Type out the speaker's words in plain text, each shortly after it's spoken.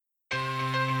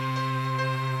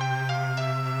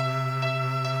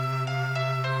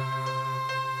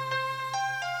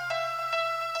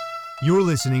You're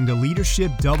listening to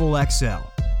Leadership Double XL,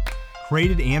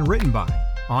 created and written by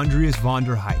Andreas von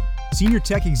der Heit, Senior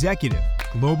Tech Executive,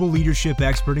 Global Leadership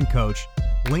Expert and Coach,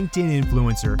 LinkedIn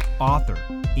Influencer, Author,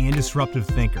 and Disruptive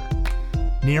Thinker.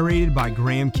 Narrated by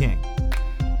Graham King.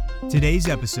 Today's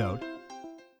episode: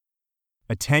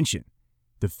 Attention,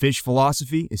 the fish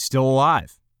philosophy is still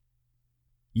alive.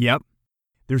 Yep,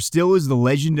 there still is the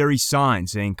legendary sign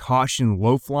saying caution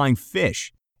low-flying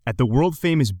fish at the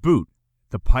world-famous Boot,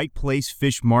 the Pike Place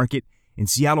Fish Market in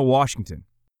Seattle, Washington.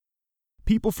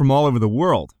 People from all over the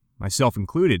world, myself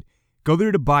included, go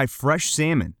there to buy fresh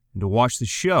salmon and to watch the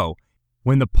show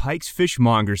when the Pike's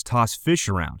fishmongers toss fish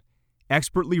around,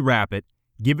 expertly wrap it,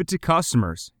 give it to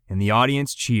customers, and the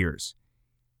audience cheers.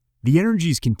 The energy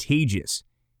is contagious.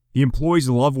 The employees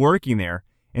love working there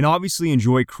and obviously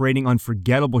enjoy creating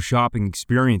unforgettable shopping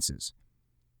experiences.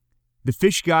 The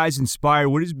fish guys inspire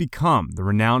what has become the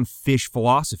renowned fish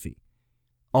philosophy.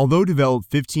 Although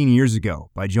developed 15 years ago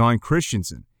by John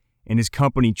Christensen and his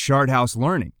company Charthouse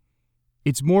Learning,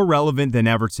 it's more relevant than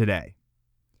ever today.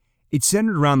 It's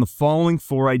centered around the following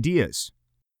 4 ideas: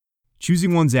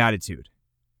 choosing one's attitude,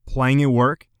 playing at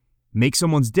work, make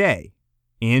someone's day,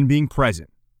 and being present.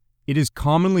 It is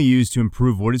commonly used to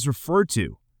improve what is referred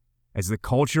to as the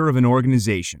culture of an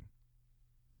organization.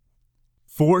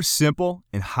 4 simple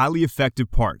and highly effective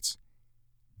parts.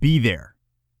 Be there.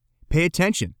 Pay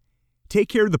attention. Take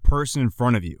care of the person in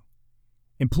front of you.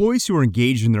 Employees who are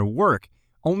engaged in their work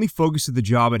only focus on the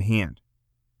job at hand.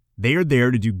 They are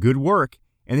there to do good work,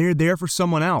 and they are there for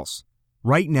someone else,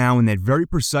 right now in that very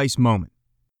precise moment.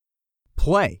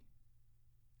 Play.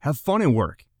 Have fun at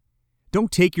work. Don't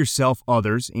take yourself,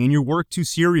 others, and your work too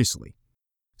seriously.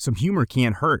 Some humor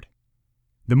can't hurt.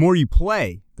 The more you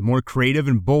play, the more creative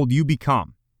and bold you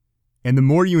become. And the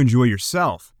more you enjoy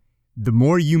yourself, the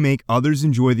more you make others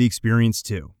enjoy the experience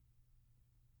too.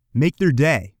 Make their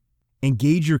day.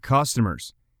 Engage your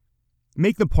customers.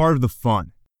 Make them part of the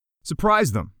fun.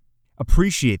 Surprise them.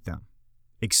 Appreciate them.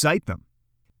 Excite them.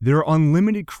 There are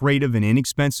unlimited creative and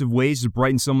inexpensive ways to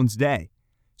brighten someone's day.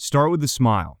 Start with a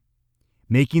smile.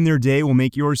 Making their day will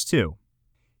make yours too.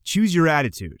 Choose your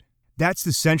attitude. That's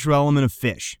the central element of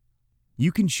fish.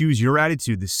 You can choose your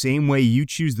attitude the same way you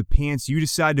choose the pants you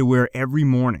decide to wear every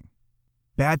morning.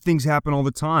 Bad things happen all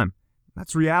the time.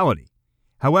 That's reality.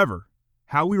 However,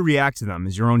 how we react to them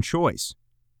is your own choice.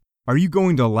 Are you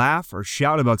going to laugh or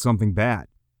shout about something bad?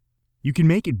 You can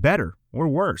make it better or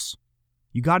worse.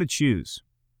 You got to choose.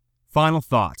 Final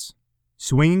thoughts.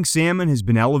 Swinging salmon has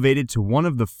been elevated to one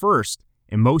of the first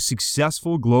and most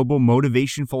successful global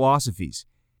motivation philosophies.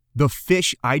 The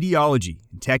fish ideology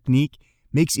and technique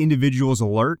makes individuals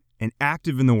alert and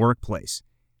active in the workplace.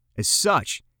 As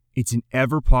such, it's an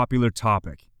ever-popular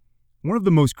topic, one of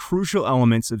the most crucial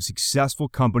elements of successful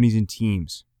companies and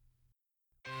teams.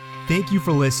 Thank you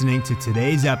for listening to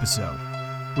today's episode.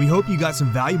 We hope you got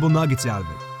some valuable nuggets out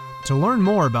of it. To learn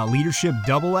more about Leadership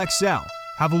Double XL,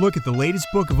 have a look at the latest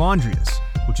book of Andreas,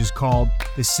 which is called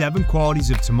The 7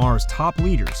 Qualities of Tomorrow's Top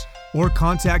Leaders, or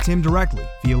contact him directly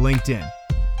via LinkedIn.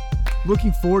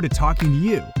 Looking forward to talking to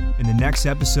you in the next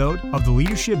episode of the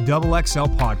Leadership Double XL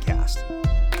podcast.